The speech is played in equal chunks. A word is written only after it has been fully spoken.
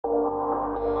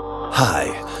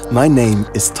Hi, my name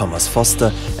is Thomas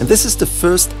Foster and this is the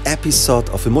first episode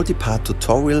of a multi-part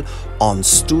tutorial on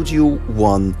Studio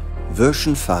One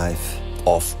version 5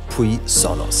 of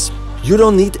Presonus. You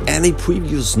don't need any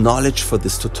previous knowledge for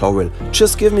this tutorial.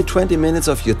 Just give me 20 minutes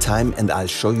of your time and I'll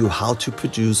show you how to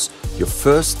produce your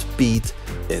first beat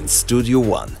in Studio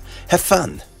One. Have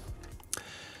fun!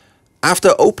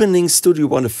 After opening Studio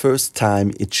One the first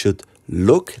time, it should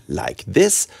look like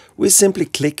this. We simply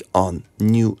click on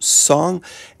New Song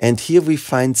and here we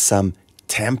find some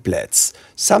templates.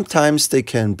 Sometimes they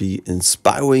can be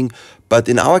inspiring, but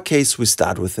in our case we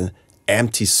start with an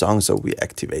empty song, so we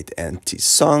activate empty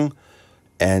song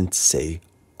and say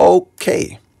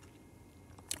OK.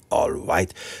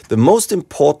 Alright, the most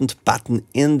important button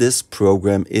in this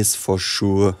program is for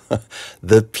sure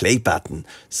the play button.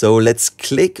 So let's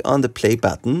click on the play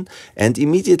button and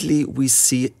immediately we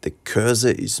see the cursor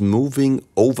is moving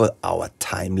over our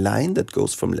timeline that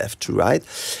goes from left to right.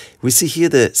 We see here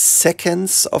the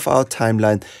seconds of our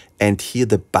timeline and here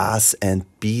the bars and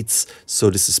beats. So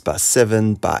this is bar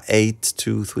 7, bar 8,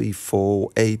 2, 3,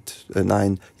 4, 8,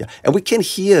 9. Yeah, and we can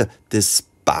hear this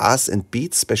bars and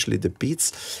beats, especially the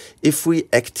beats, if we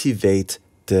activate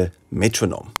the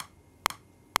metronome.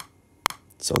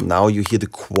 So now you hear the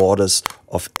quarters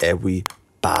of every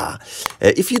bar.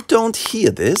 If you don't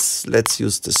hear this, let's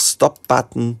use the stop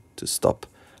button to stop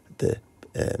the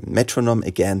metronome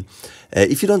again.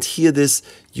 If you don't hear this,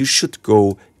 you should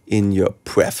go in your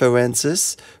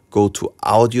preferences, go to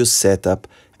audio setup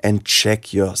and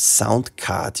check your sound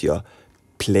card, your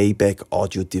playback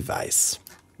audio device.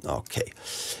 Okay,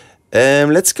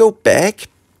 let's go back.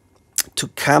 To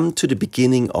come to the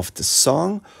beginning of the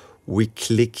song, we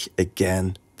click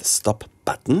again the stop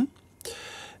button.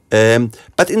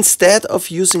 But instead of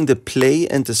using the play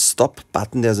and the stop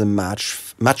button, there's a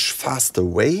much faster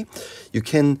way. You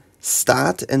can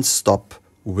start and stop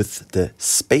with the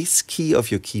space key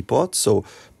of your keyboard. So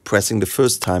pressing the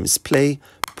first time is play,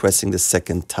 pressing the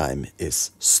second time is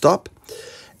stop.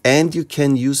 And you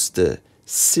can use the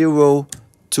 0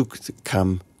 to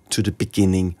come to the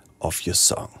beginning of your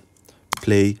song.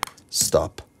 Play,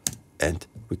 stop, and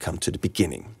we come to the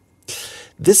beginning.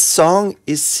 This song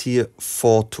is here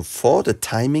 4/4. The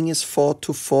timing is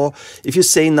 4/4. If you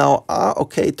say now,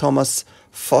 okay, Thomas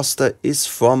Foster is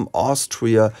from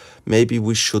Austria, maybe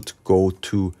we should go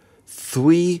to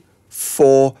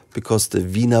 3/4 because the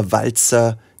Wiener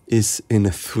Walzer is in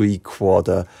a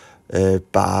 3/4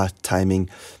 bar timing.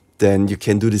 Then you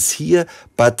can do this here,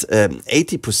 but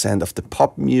 80% of the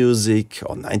pop music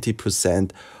or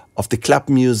 90% of the club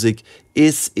music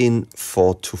is in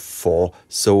 4/4,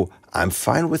 so I'm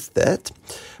fine with that.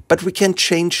 But we can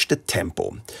change the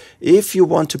tempo. If you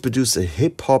want to produce a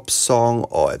hip-hop song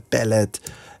or a ballad,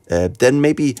 then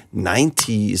maybe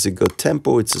 90 is a good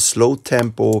tempo, it's a slow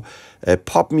tempo.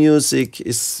 Pop music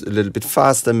is a little bit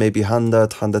faster, maybe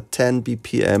 100, 110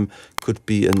 BPM could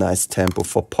be a nice tempo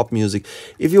for pop music.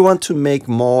 If you want to make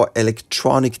more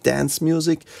electronic dance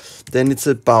music, then it's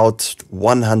about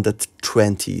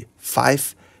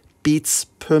 125 beats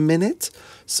per minute.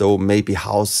 So maybe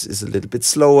house is a little bit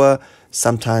slower.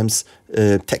 Sometimes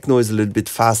techno is a little bit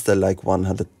faster, like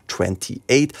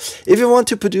 128. If you want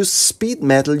to produce speed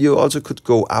metal, you also could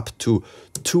go up to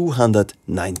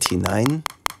 299.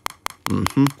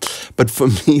 But for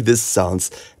me, this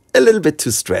sounds a little bit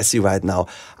too stressy right now.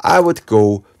 I would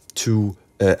go to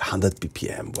 100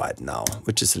 BPM right now,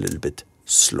 which is a little bit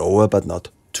slower, but not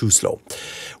too slow.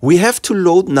 We have to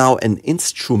load now an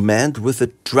instrument with a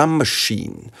drum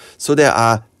machine. So there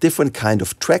are different kind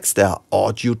of tracks. There are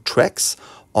audio tracks.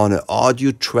 On an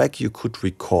audio track, you could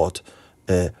record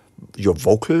your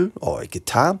vocal or a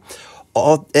guitar.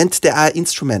 And there are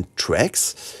instrument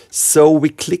tracks. So we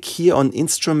click here on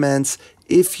instruments.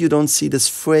 If you don't see this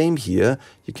frame here,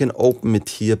 you can open it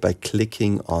here by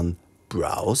clicking on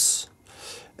browse.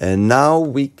 And now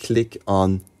we click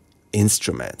on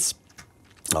instruments.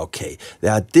 Okay,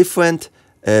 there are different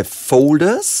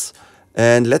folders.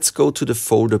 And let's go to the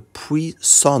folder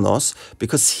Presonus,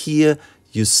 because here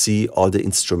you see all the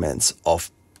instruments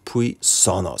of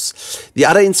Presonus. The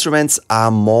other instruments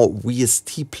are more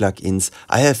VST plugins.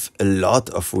 I have a lot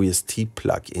of VST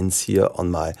plugins here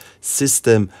on my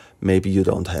system. Maybe you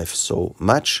don't have so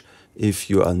much if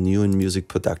you are new in music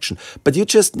production, but you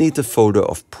just need the folder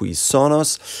of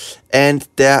Presonus, and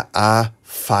there are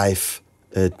 5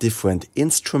 different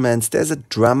instruments. There's a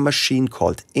drum machine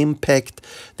called Impact.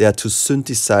 There are 2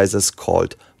 synthesizers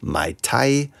called Mai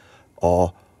Tai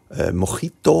or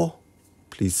Mojito.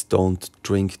 Please don't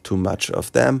drink too much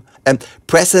of them. And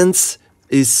Presence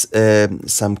is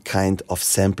some kind of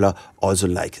sampler, also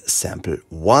like sample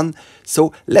 1.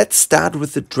 So let's start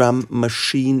with the drum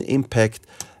machine impact.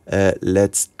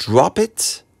 Let's drop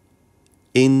it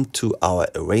into our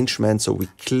arrangement. So we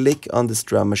click on this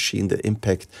drum machine, the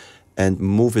impact, and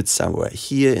move it somewhere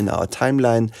here in our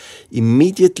timeline.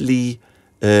 Immediately,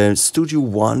 Studio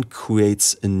One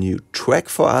creates a new track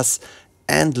for us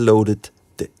and loaded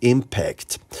the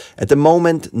impact. At the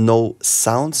moment, no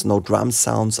sounds, no drum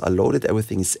sounds are loaded.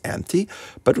 Everything is empty,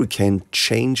 but we can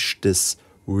change this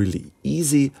really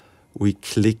easy. We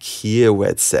click here where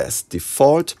it says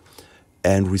default,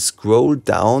 and we scroll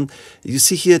down. You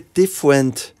see here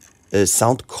different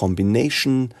sound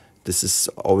combination. This is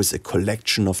always a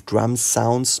collection of drum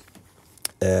sounds.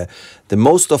 The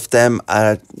most of them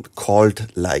are called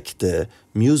like the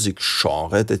music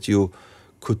genre that you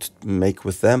could make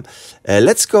with them.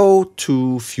 Let's go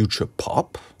to future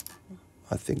pop.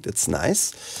 I think that's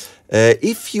nice.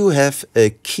 If you have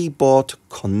a keyboard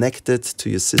connected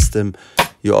to your system,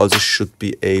 you also should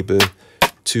be able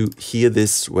to hear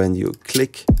this when you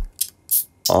click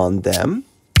on them.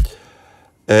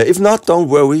 If not, don't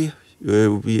worry.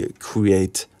 We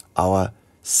create our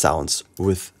sounds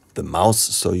with the mouse,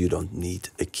 so you don't need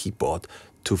a keyboard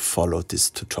to follow this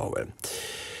tutorial.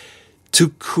 To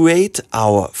create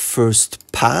our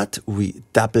first part, we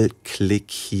double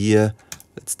click here.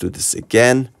 Let's do this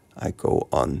again. I go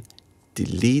on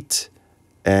delete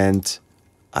and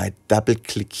I double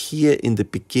click here in the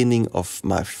beginning of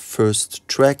my first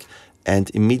track,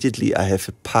 and immediately I have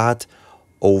a part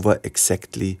over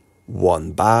exactly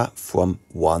 1 bar from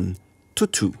 1 to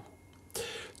 2.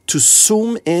 To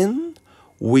zoom in,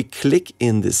 we click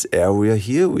in this area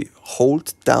here. We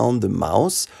hold down the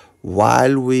mouse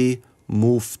while we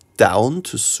move down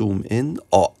to zoom in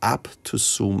or up to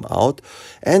zoom out.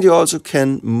 And you also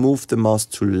can move the mouse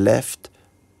to left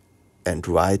and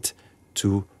right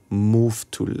to move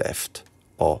to left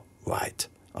or right.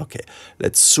 Okay,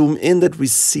 let's zoom in that we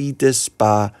see this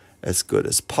bar as good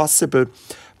as possible.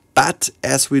 But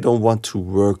as we don't want to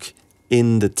work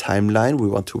in the timeline, we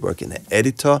want to work in an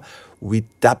editor, we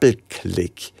double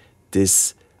click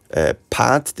this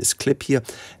part, this clip here,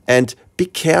 and be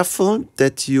careful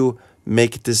that you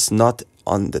make this not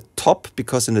on the top,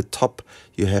 because in the top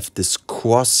you have this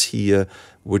cross here,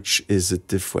 which is a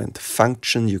different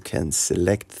function. You can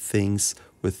select things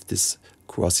with this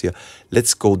cross here.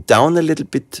 Let's go down a little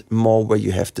bit more where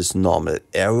you have this normal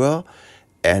arrow,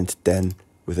 and then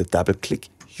with a double click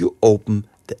you open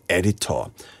the editor.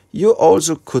 You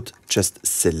also could just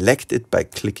select it by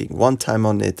clicking one time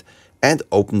on it and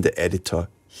open the editor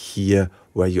here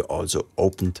where you also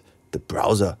opened the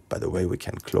browser. By the way, we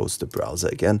can close the browser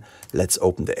again. Let's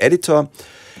open the editor,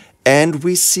 and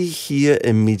we see here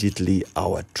immediately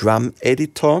our drum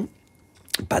editor.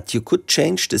 But you could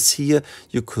change this here.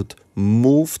 You could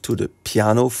move to the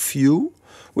piano view,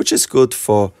 which is good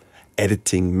for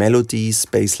editing melodies,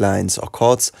 bass lines or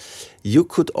chords. You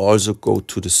could also go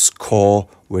to the score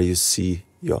where you see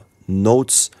your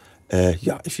notes.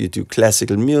 If you do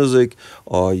classical music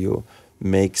or you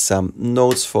make some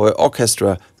notes for an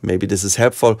orchestra, maybe this is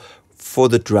helpful. For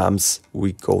the drums,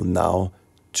 we go now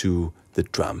to the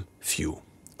drum view.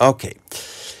 Okay,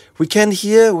 we can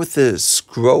here with the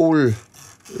scroll,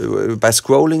 by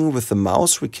scrolling with the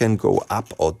mouse, we can go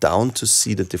up or down to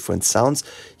see the different sounds.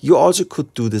 You also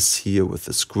could do this here with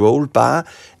the scroll bar.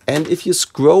 And if you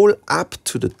scroll up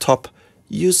to the top,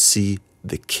 you see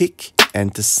the kick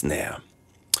and the snare.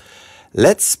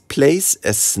 Let's place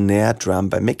a snare drum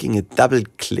by making a double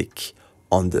click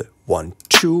on the 1,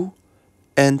 2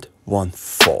 and 1,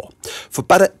 4. For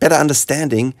better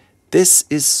understanding, this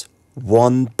is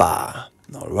 1 bar,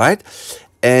 all right?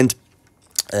 And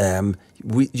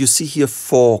you see here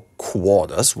 4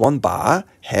 quarters. 1 bar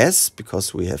has,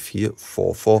 because we have here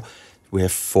 4, 4, we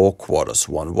have 4 quarters.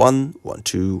 1, 1, 1,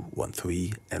 2, 1,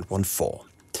 3, and 1, 4.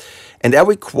 And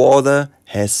every quarter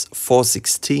has 4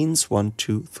 sixteenths. 1,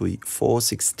 2, 3, 4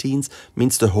 sixteenths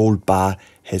means the whole bar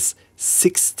has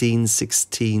 16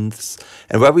 sixteenths.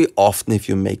 And very often, if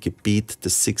you make a beat, the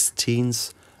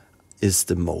 16ths is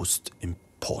the most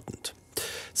important.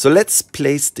 So let's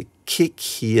place the kick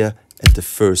here at the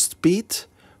first beat.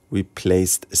 We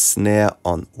placed a snare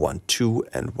on 1, 2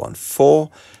 and 1, 4.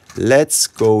 Let's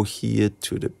go here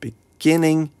to the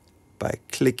beginning by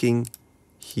clicking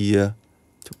here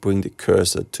to bring the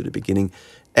cursor to the beginning.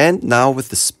 And now with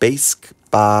the space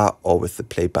bar or with the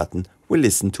play button, we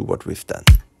listen to what we've done.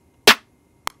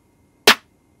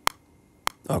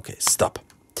 Okay, stop.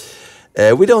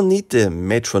 We don't need the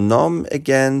metronome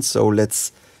again, so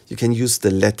you can use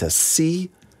the letter C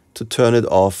to turn it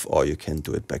off, or you can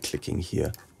do it by clicking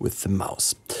here with the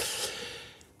mouse.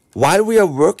 While we are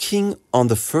working on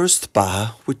the first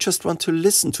bar, we just want to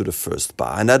listen to the first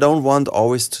bar. And I don't want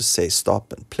always to say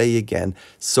stop and play again.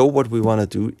 So what we want to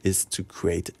do is to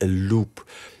create a loop.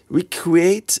 We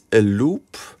create a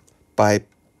loop by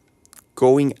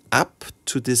going up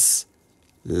to this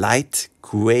light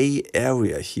gray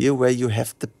area here where you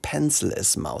have the pencil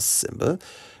as mouse symbol.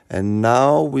 And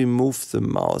now we move the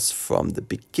mouse from the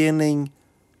beginning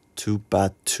to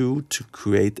bar 2 to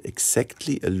create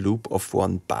exactly a loop of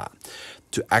 1 bar.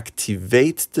 To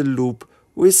activate the loop,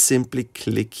 we simply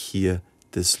click here,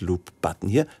 this loop button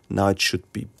here. Now it should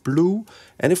be blue.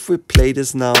 And if we play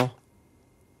this now,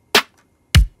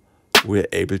 we're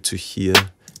able to hear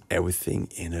everything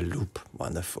in a loop.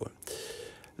 Wonderful.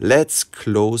 Let's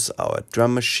close our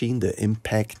drum machine, the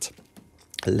impact.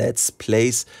 Let's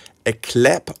place a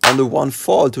clap on the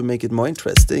 1/4 to make it more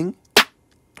interesting.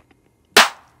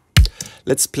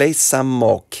 Let's place some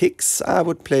more kicks. I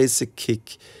would place a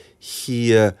kick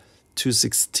here,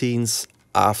 2/16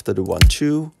 after the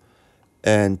 1/2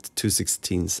 and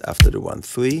 2/16 after the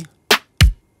 1/3.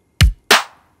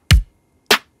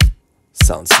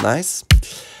 Sounds nice.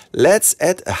 Let's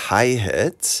add a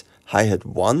hi-hat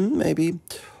 1 maybe,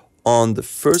 on the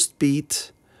first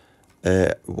beat,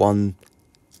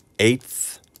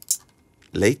 1/8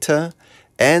 later,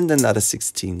 and another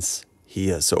 16th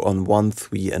here. So on 1,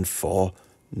 3, and 4,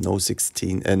 no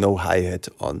no hi-hat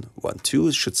on 1, 2.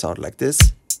 It should sound like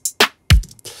this.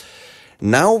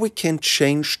 Now we can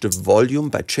change the volume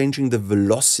by changing the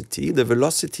velocity. The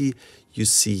velocity you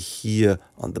see here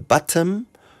on the bottom.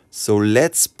 So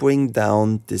let's bring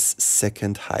down this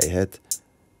second hi-hat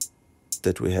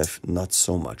that we have not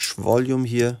so much volume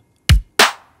here.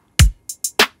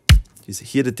 You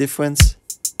hear the difference?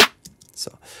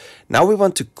 So now we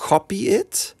want to copy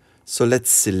it. So let's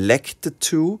select the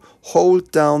 2,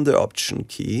 hold down the Option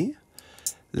key.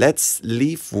 Let's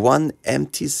leave 1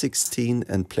 empty 16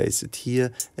 and place it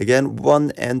here. Again,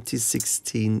 1 empty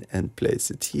 16 and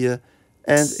place it here.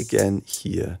 And again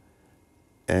here.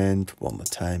 And one more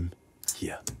time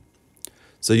here.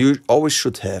 So you always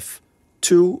should have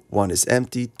 2, 1 is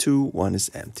empty, 2, 1 is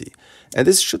empty. And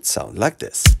this should sound like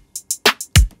this.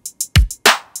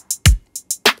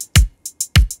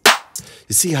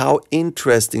 You see how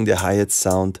interesting the hi-hats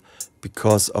sound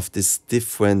because of this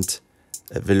different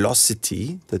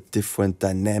velocity, the different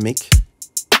dynamic.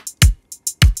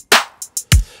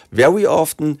 Very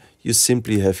often you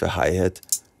simply have a hi-hat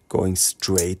going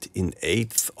straight in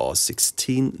 8th or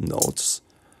 16 notes.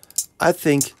 I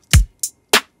think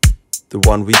the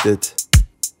one we did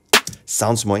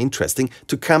sounds more interesting.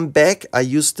 To come back, I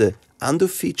use the undo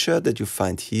feature that you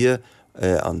find here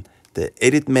on the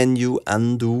edit menu,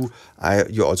 undo.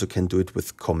 You also can do it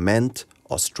with Command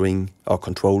or String or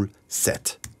Control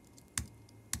Z.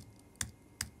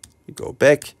 We go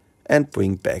back and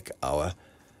bring back our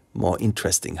more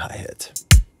interesting hi-hat.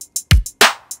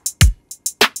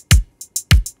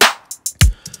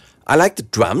 I like the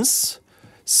drums.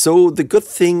 So the good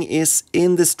thing is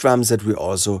in this drum set we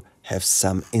also have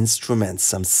some instruments,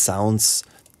 some sounds,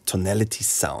 tonality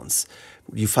sounds.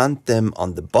 You find them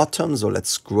on the bottom, so let's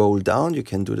scroll down. You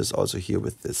can do this also here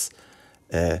with this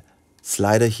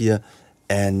slider here.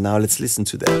 And now let's listen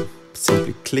to them.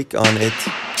 Simply click on it.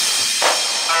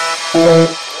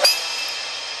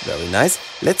 Very nice.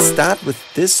 Let's start with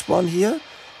this one here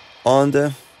on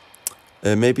the,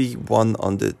 maybe one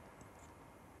on the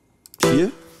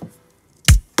here.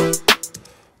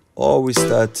 Or we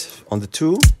start on the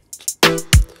 2.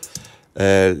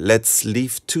 Let's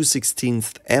leave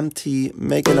 2/16 empty,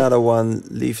 make another one,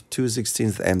 leave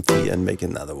 2/16 empty and make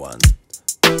another one.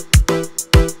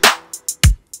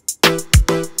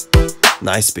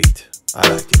 Nice beat, I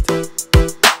like it.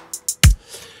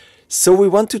 So we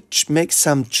want to make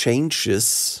some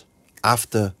changes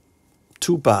after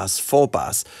 2 bars, 4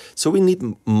 bars. So we need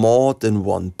more than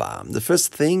 1 bar. The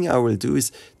first thing I will do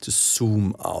is to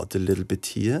zoom out a little bit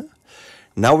here.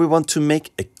 Now we want to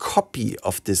make a copy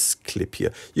of this clip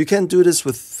here. You can do this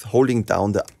with holding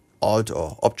down the Alt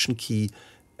or Option key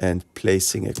and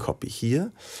placing a copy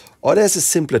here. Or there's a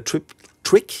simpler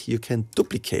trick, you can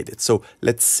duplicate it. So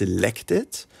let's select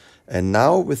it. And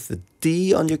now with the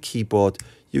D on your keyboard,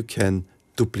 you can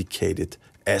duplicate it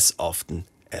as often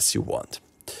as you want.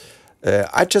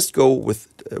 I just go with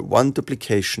 1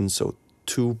 duplication, so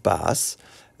 2 bars.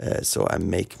 So I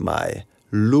make my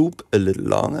loop a little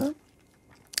longer.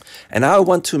 And now I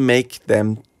want to make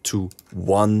them to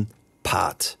 1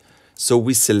 part. So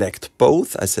we select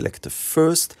both. I select the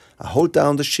first, I hold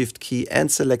down the Shift key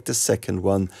and select the second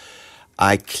one.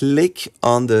 I click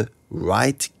on the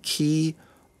right key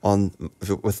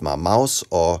with my mouse,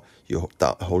 or you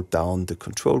hold down the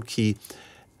control key.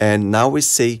 And now we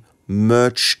say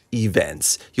merge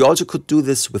events. You also could do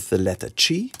this with the letter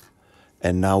G.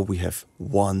 And now we have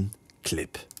one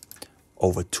clip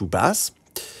over 2 bars.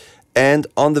 And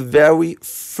on the very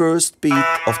first beat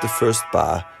of the first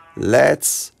bar,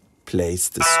 let's place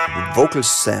this vocal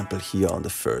sample here on the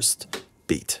first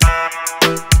beat.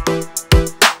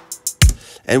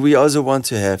 And we also want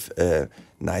to have a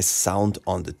nice sound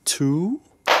on the 2.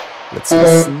 Let's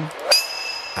listen.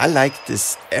 I like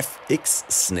this FX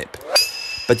snip.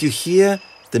 But you hear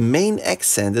the main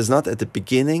accent is not at the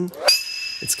beginning.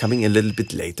 It's coming a little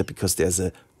bit later because there's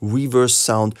a reverse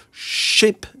sound.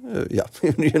 Ship. Yeah,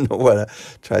 you know what I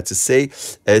tried to say.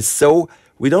 So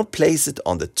we don't place it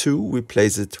on the 2. We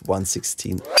place it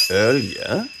 1/16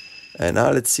 earlier. And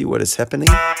now let's see what is happening.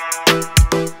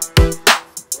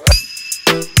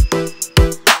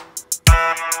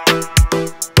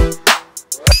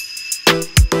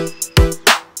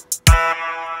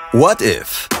 What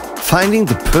if finding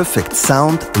the perfect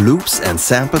sound, loops and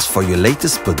samples for your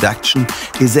latest production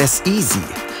is as easy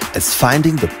as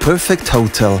finding the perfect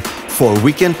hotel for a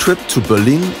weekend trip to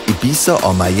Berlin, Ibiza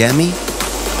or Miami?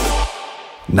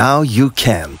 Now you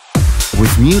can.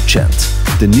 With Muchent,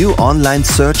 the new online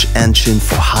search engine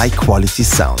for high-quality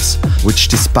sounds, which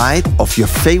despite of your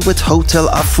favorite hotel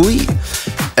are free,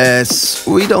 as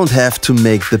we don't have to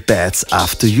make the beds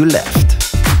after you left.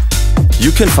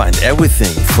 You can find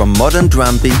everything from modern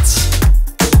drum beats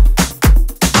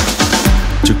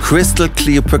to crystal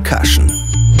clear percussion,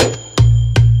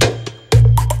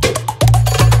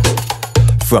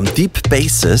 from deep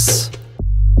basses,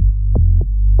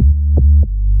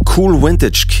 cool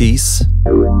vintage keys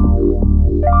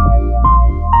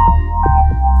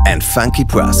and funky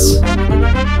brass.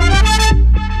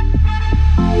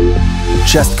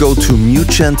 Just go to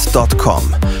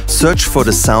muchent.com, search for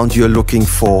the sound you're looking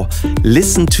for,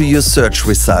 listen to your search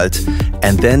result,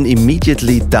 and then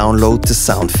immediately download the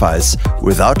sound files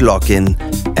without login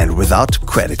and without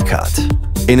credit card.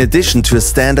 In addition to a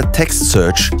standard text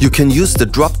search, you can use the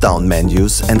drop-down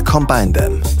menus and combine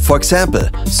them. For example,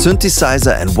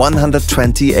 synthesizer and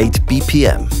 128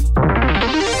 BPM,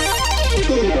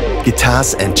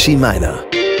 guitars and G minor,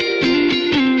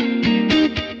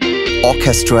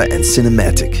 orchestra and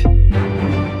cinematic.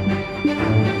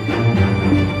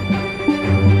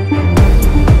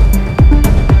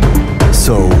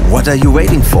 So what are you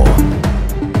waiting for?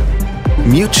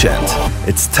 Muchent,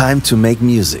 it's time to make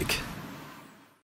music.